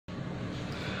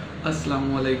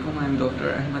Assalamu alaikum, I'm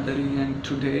Dr. Ahmad Ali and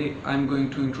today I'm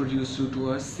going to introduce you to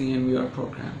our CNVR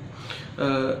program.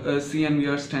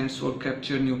 CNVR stands for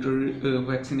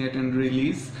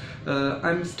Capture-neuter-vaccinate-release.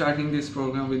 I'm starting this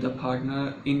program with a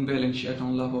partner in Valencia,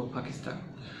 Lahore, Pakistan.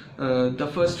 The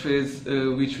first phase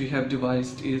which we have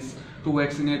devised is to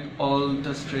vaccinate all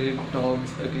the stray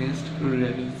dogs against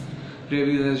rabies.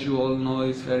 Rabies, as you all know,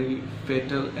 is very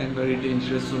fatal and very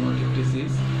dangerous zoonotic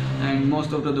disease, and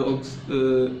most of the dogs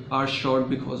are shot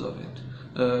because of it.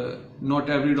 Not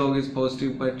every dog is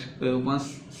positive, but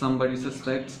once somebody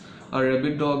suspects a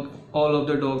rabid dog, all of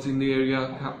the dogs in the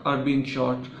area are being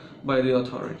shot by the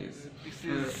authorities. This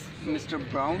is Mr.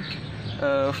 Brown.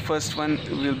 First one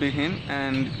will be him,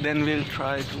 and then we'll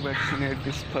try to vaccinate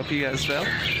this puppy as well.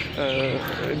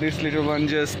 This little one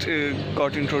just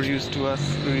got introduced to us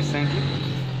recently,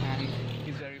 and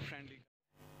he's very friendly.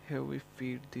 Here we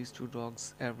feed these two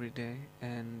dogs every day,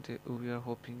 and we are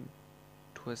hoping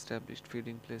to establish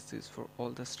feeding places for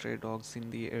all the stray dogs in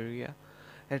the area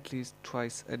at least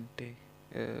twice a day.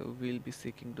 We'll be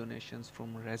seeking donations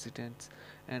from residents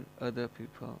and other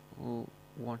people who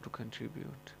want to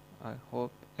contribute. I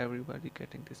hope everybody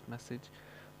getting this message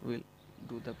will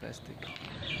do the best they can.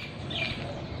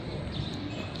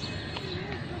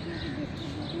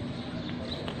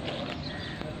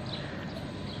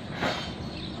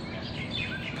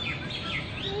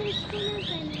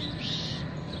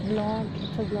 Vlog,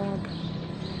 it's a vlog.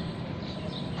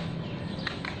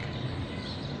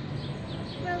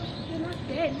 Well, you're not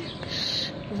dead.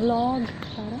 Vlog,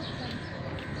 Sarah.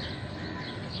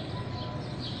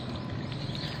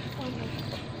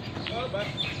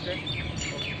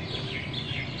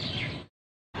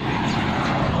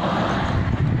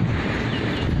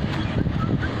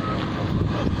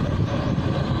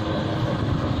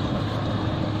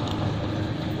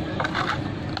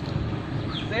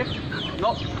 Safe?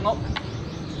 No, no.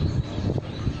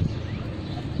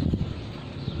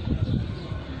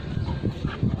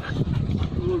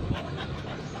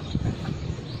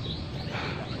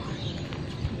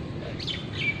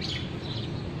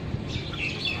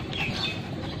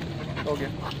 Okay.